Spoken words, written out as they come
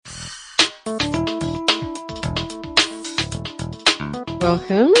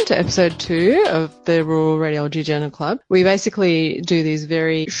Welcome to episode 2 of the Rural Radiology Journal Club. We basically do these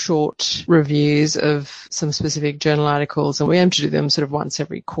very short reviews of some specific journal articles, and we aim to do them sort of once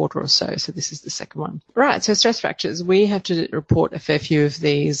every quarter or so. So this is the second one. Right, so stress fractures. We have to report a fair few of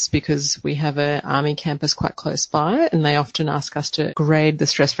these because we have an army campus quite close by, and they often ask us to grade the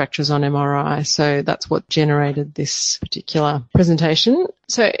stress fractures on MRI. So that's what generated this particular presentation.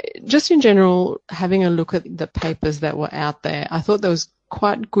 So just in general, having a look at the papers that were out there, I thought there was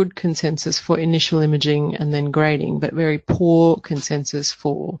quite good consensus for initial imaging and then grading, but very poor consensus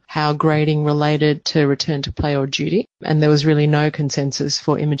for how grading related to return to play or duty. And there was really no consensus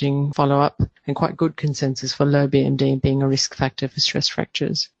for imaging follow-up, and quite good consensus for low BMD being a risk factor for stress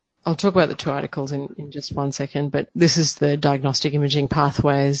fractures. I'll talk about the two articles in just one second, but this is the Diagnostic Imaging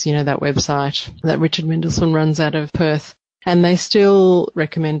Pathways, that website that Richard Mendelsohn runs out of Perth. And they still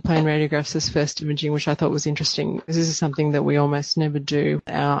recommend plain radiographs as first imaging, which I thought was interesting. This is something that we almost never do.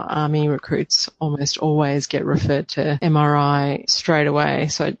 Our army recruits almost always get referred to MRI straight away.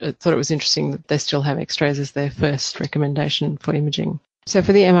 So I thought it was interesting that they still have X-rays as their first recommendation for imaging. So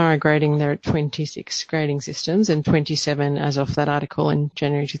for the MRI grading, there are 26 grading systems and 27 as of that article in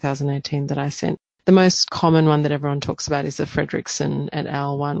January 2018 that I sent. The most common one that everyone talks about is the Fredrickson et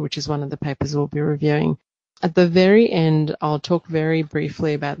al. One, which is one of the papers we'll be reviewing. At the very end, I'll talk very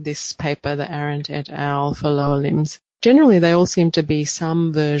briefly about this paper, the Arendt et al. For lower limbs. Generally, they all seem to be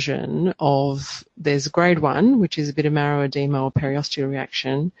some version of, there's grade 1, which is a bit of marrow edema or periosteal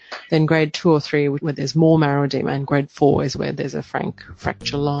reaction, then grade 2 or 3, where there's more marrow edema, and grade 4 is where there's a frank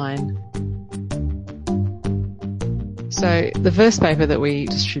fracture line. So the first paper that we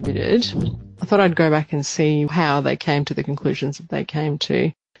distributed, I thought I'd go back and see how they came to the conclusions that they came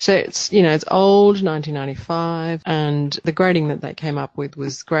to. So it's old, 1995, and the grading that they came up with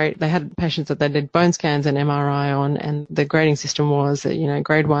was great. They had patients that they did bone scans and MRI on, and the grading system was that,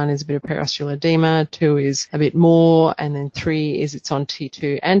 grade 1 is a bit of periosteal edema, 2 is a bit more, and then 3 is it's on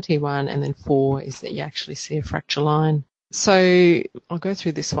T2 and T1, and then 4 is that you actually see a fracture line. So I'll go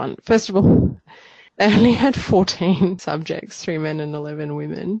through this one. First of all, they only had 14 subjects, 3 men and 11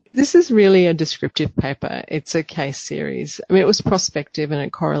 women. This is really a descriptive paper. It's a case series. It was prospective and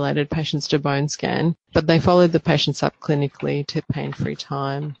it correlated patients to bone scan, but they followed the patients up clinically to pain-free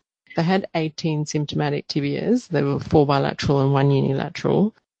time. They had 18 symptomatic tibias. There were 4 bilateral and 1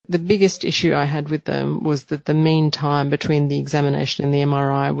 unilateral. The biggest issue I had with them was that the mean time between the examination and the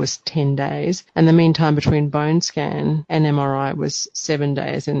MRI was 10 days, and the mean time between bone scan and MRI was 7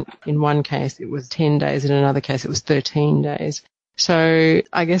 days. And in one case, it was 10 days. In another case, it was 13 days. So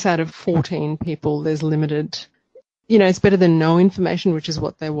I guess out of 14 people, there's limited, it's better than no information, which is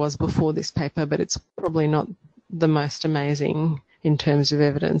what there was before this paper, but it's probably not the most amazing in terms of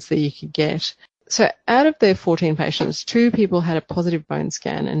evidence that you could get. So out of their 14 patients, 2 people had a positive bone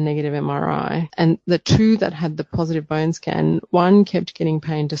scan and negative MRI. And the 2 that had the positive bone scan, 1 kept getting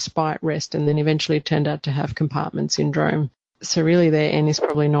pain despite rest and then eventually turned out to have compartment syndrome. So really their N is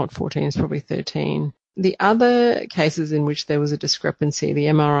probably not 14, it's probably 13. The other cases in which there was a discrepancy, the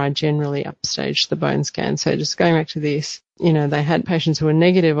MRI generally upstaged the bone scan. So just going back to this, they had patients who were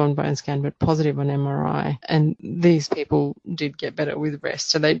negative on bone scan but positive on MRI, and these people did get better with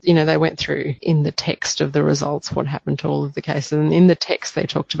rest. So they went through in the text of the results what happened to all of the cases, and in the text they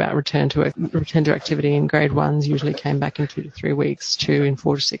talked about return to activity in grade 1s usually came back in 2 to 3 weeks, 2 in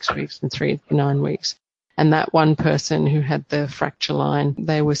 4 to 6 weeks, and 3 to 9 weeks. And that one person who had the fracture line,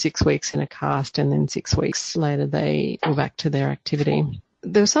 they were 6 weeks in a cast, and then 6 weeks later they were back to their activity.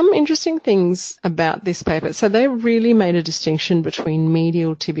 There were some interesting things about this paper. So they really made a distinction between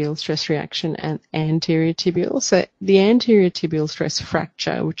medial tibial stress reaction and anterior tibial. So the anterior tibial stress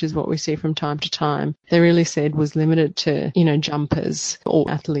fracture, which is what we see from time to time, they really said was limited to, jumpers or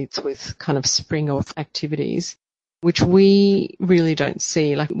athletes with kind of spring-off activities, which we really don't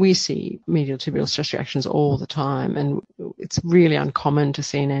see. Like, we see medial tibial stress reactions all the time, and it's really uncommon to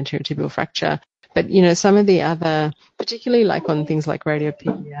see an anterior tibial fracture. But, some of the other, particularly like on things like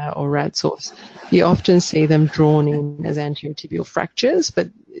radiopedia or RadSource, you often see them drawn in as anterior tibial fractures, but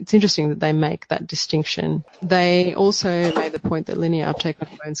it's interesting that they make that distinction. They also made the point that linear uptake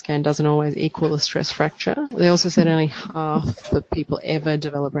on bone scan doesn't always equal a stress fracture. They also said only half the people ever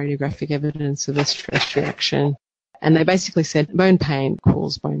develop radiographic evidence of a stress reaction. And they basically said bone pain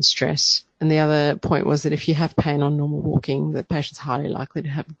equals bone stress. And the other point was that if you have pain on normal walking, the patient's highly likely to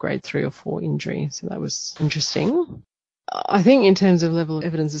have grade 3 or 4 injury. So that was interesting. I think in terms of level of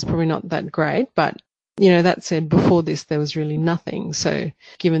evidence, it's probably not that great, but that said, before this, there was really nothing. So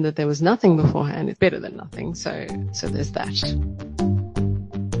given that there was nothing beforehand, it's better than nothing. So there's that.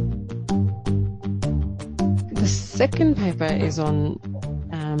 The second paper is on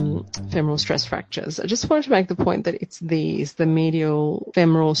femoral stress fractures. I just wanted to make the point that it's the medial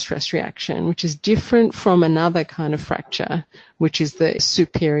femoral stress reaction, which is different from another kind of fracture, which is the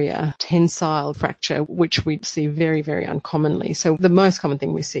superior tensile fracture, which we see very, very uncommonly. So the most common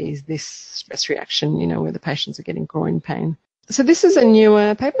thing we see is this stress reaction, where the patients are getting groin pain. So this is a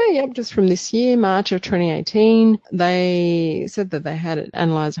newer paper, just from this year, March of 2018. They said that they had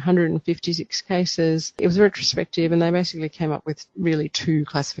analysed 156 cases. It was retrospective, and they basically came up with really two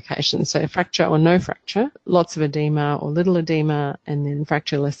classifications. So fracture or no fracture, lots of edema or little edema, and then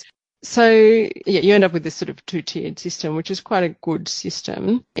fractureless. So you end up with this sort of two-tiered system, which is quite a good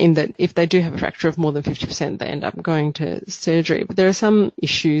system in that if they do have a fracture of more than 50%, they end up going to surgery. But there are some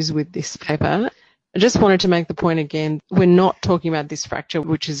issues with this paper. I just wanted to make the point again, we're not talking about this fracture,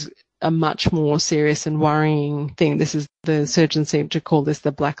 which is a much more serious and worrying thing. The surgeons seem to call this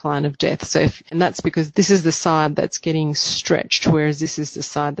the black line of death. And that's because this is the side that's getting stretched, whereas this is the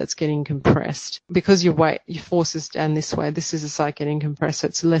side that's getting compressed. Because your force is down this way, this is the side getting compressed, so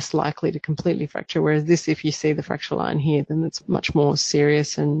it's less likely to completely fracture. Whereas this, if you see the fracture line here, then it's much more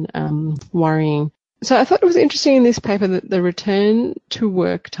serious and worrying. So I thought it was interesting in this paper that the return to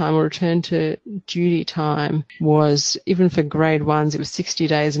work time or return to duty time was, even for grade ones, it was 60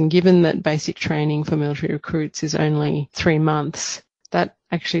 days. And given that basic training for military recruits is only 3 months, that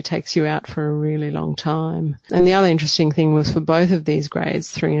actually takes you out for a really long time. And the other interesting thing was for both of these grades,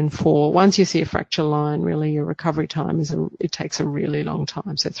 3 and 4, once you see a fracture line, really your recovery time it takes a really long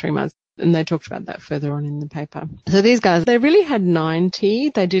time, so 3 months. And they talked about that further on in the paper. So these guys, they really had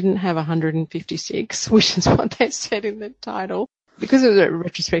 90. They didn't have 156, which is what they said in the title. Because it was a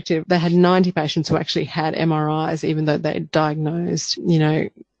retrospective, they had 90 patients who actually had MRIs, even though they diagnosed, they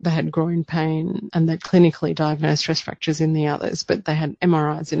had groin pain and they clinically diagnosed stress fractures in the others, but they had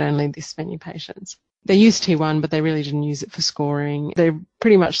MRIs in only this many patients. They used T1, but they really didn't use it for scoring. They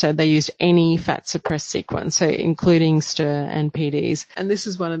pretty much said they used any fat suppressed sequence, so including STIR and PDs. And this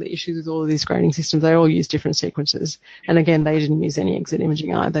is one of the issues with all of these grading systems. They all use different sequences. And again, they didn't use any exit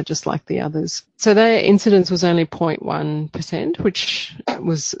imaging either, just like the others. So their incidence was only 0.1%, which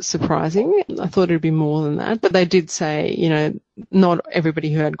was surprising. I thought it would be more than that. But they did say, not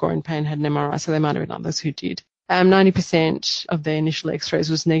everybody who had groin pain had an MRI, so there might have been others who did. 90% of their initial x-rays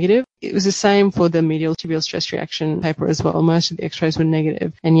was negative. It was the same for the medial tibial stress reaction paper as well. Most of the x-rays were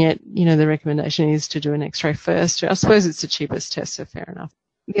negative, and yet, the recommendation is to do an x-ray first. I suppose it's the cheapest test, so fair enough.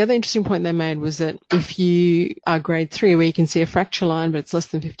 The other interesting point they made was that if you are grade 3 where you can see a fracture line but it's less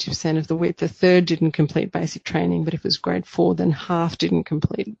than 50% of the width, a third didn't complete basic training, but if it was grade 4 then half didn't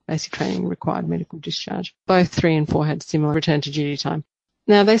complete basic training, required medical discharge. Both 3 and 4 had similar return to duty time.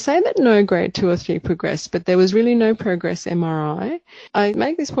 Now, they say that no grade 2 or 3 progressed, but there was really no progress MRI. I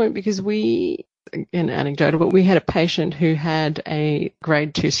make this point because again, anecdotal, but we had a patient who had a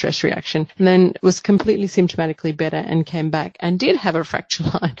grade 2 stress reaction and then was completely symptomatically better and came back and did have a fracture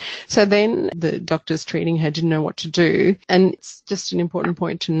line. So then the doctors treating her didn't know what to do. And it's just an important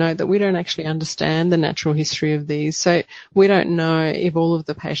point to note that we don't actually understand the natural history of these. So we don't know if all of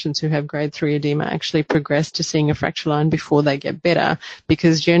the patients who have grade 3 edema actually progress to seeing a fracture line before they get better,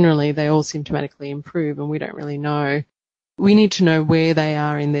 because generally they all symptomatically improve and we don't really know. We need to know where they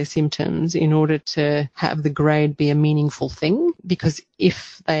are in their symptoms in order to have the grade be a meaningful thing, because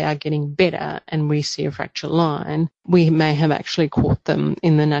if they are getting better and we see a fracture line, we may have actually caught them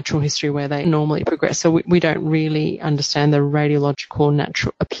in the natural history where they normally progress. So we don't really understand the radiological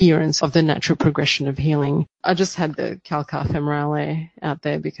natural appearance of the natural progression of healing. I just had the calcar femorale out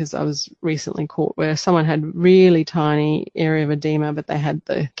there because I was recently caught where someone had really tiny area of edema, but they had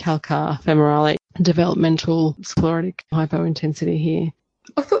the calcar femorale developmental sclerotic hypointensity here.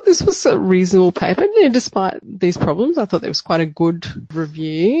 I thought this was a reasonable paper. Despite these problems, I thought it was quite a good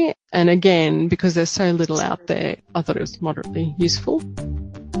review. And again, because there's so little out there, I thought it was moderately useful.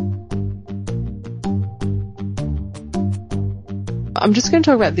 I'm just going to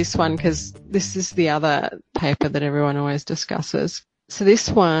talk about this one because this is the other paper that everyone always discusses. So this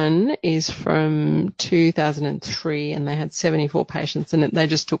one is from 2003 and they had 74 patients and they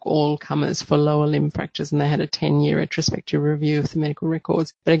just took all comers for lower limb fractures and they had a 10-year retrospective review of the medical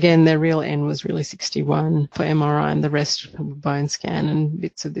records. But again, their real N was really 61 for MRI and the rest for bone scan and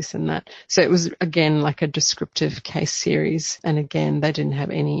bits of this and that. So it was, again, like a descriptive case series. And again, they didn't have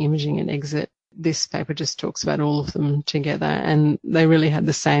any imaging and exit. This paper just talks about all of them together and they really had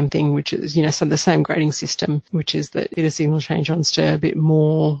the same thing, which is, so the same grading system, which is that bit of signal change on STIR, a bit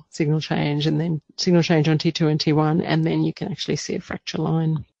more signal change and then signal change on T2 and T1, and then you can actually see a fracture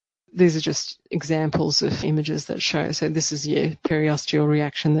line. These are just examples of images that show. So this is your periosteal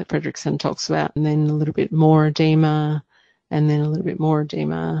reaction that Fredrickson talks about, and then a little bit more edema, and then a little bit more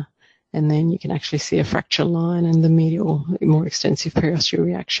edema, and then you can actually see a fracture line and the medial, more extensive periosteal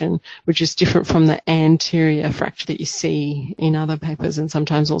reaction, which is different from the anterior fracture that you see in other papers and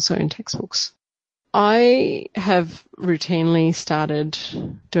sometimes also in textbooks. I have routinely started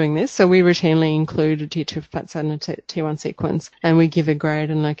doing this. So we routinely include a T2 fat and a T1 sequence, and we give a grade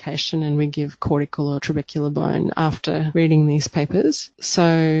and location, and we give cortical or trabecular bone after reading these papers.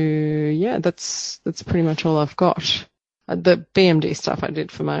 So yeah, that's pretty much all I've got. The BMD stuff I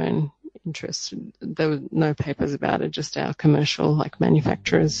did for my own interest. There were no papers about it, just our commercial, like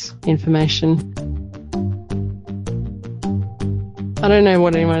manufacturers' information. I don't know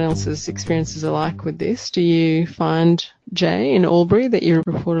what anyone else's experiences are like with this. Do you find, Jay, in Albury, that you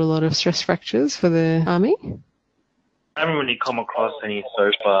report a lot of stress fractures for the Army? I haven't really come across any so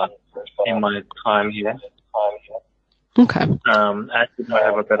far in my time here. Okay. I actually might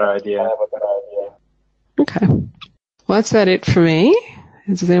have a better idea. Okay. Well, that's about it for me.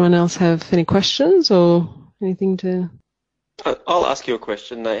 Does anyone else have any questions or anything to... I'll ask you a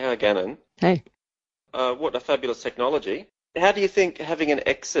question, Neha Gannon. Hey. What a fabulous technology. How do you think having an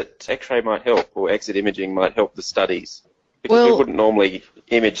exit X-ray might help, or exit imaging might help the studies? Because we wouldn't normally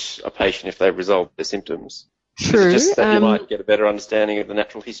image a patient if they resolved their symptoms. True. Is it just that you might get a better understanding of the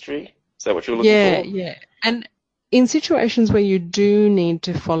natural history? Is that what you're looking for? Yeah. And in situations where you do need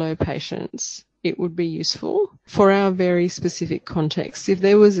to follow patients, it would be useful for our very specific context. If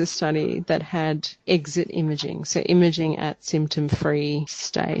there was a study that had exit imaging, so imaging at symptom-free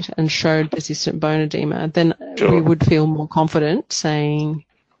state, and showed persistent bone edema, then we would feel more confident saying,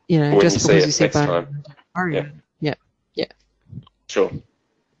 just because you see bone edema. Yeah. Sure.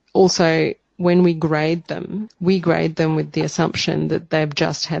 Also, when we grade them with the assumption that they've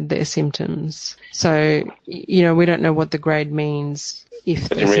just had their symptoms. So, we don't know what the grade means.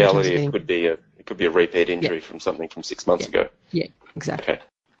 But in reality, it could be a repeat injury from something from 6 months ago. Yeah, exactly. Okay.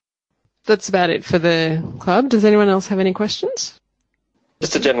 That's about it for the club. Does anyone else have any questions?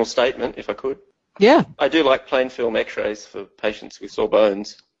 Just a general statement, if I could. Yeah. I do like plain film X-rays for patients with sore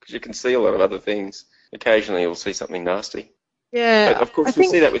bones, because you can see a lot of other things. Occasionally you'll see something nasty. Yeah. But of course, you'll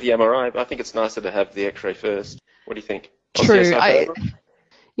see that with the MRI, but I think it's nicer to have the X-ray first. What do you think? True.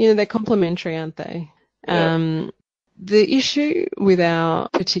 They're complementary, aren't they? Yeah. The issue with our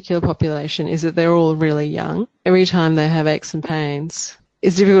particular population is that they're all really young. Every time they have aches and pains,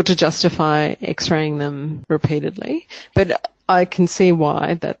 it's difficult to justify X-raying them repeatedly. But I can see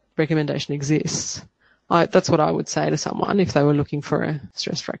why that recommendation exists. That's what I would say to someone if they were looking for a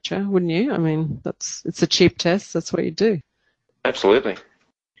stress fracture, wouldn't you? I mean, it's a cheap test. That's what you do. Absolutely.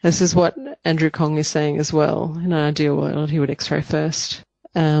 This is what Andrew Kong is saying as well. In an ideal world, he would X-ray first.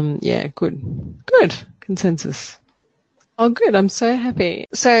 Yeah, good. Consensus. Oh, good. I'm so happy.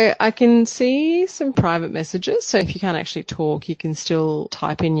 So I can see some private messages. So if you can't actually talk, you can still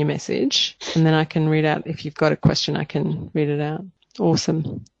type in your message, and then I can read out. If you've got a question, I can read it out.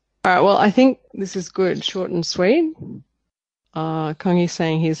 Awesome. All right. Well, I think this is good. Short and sweet. Kongi's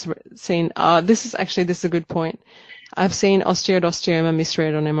saying he's seen, this is a good point. I've seen osteoid-osteoma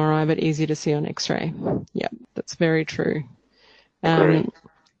misread on MRI, but easy to see on X-ray. Yeah, that's very true.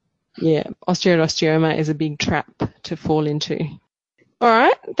 Yeah, osteoid-osteoma is a big trap to fall into. All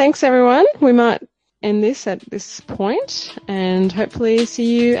right, thanks everyone. We might end this at this point, and hopefully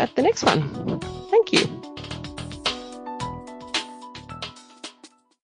see you at the next one.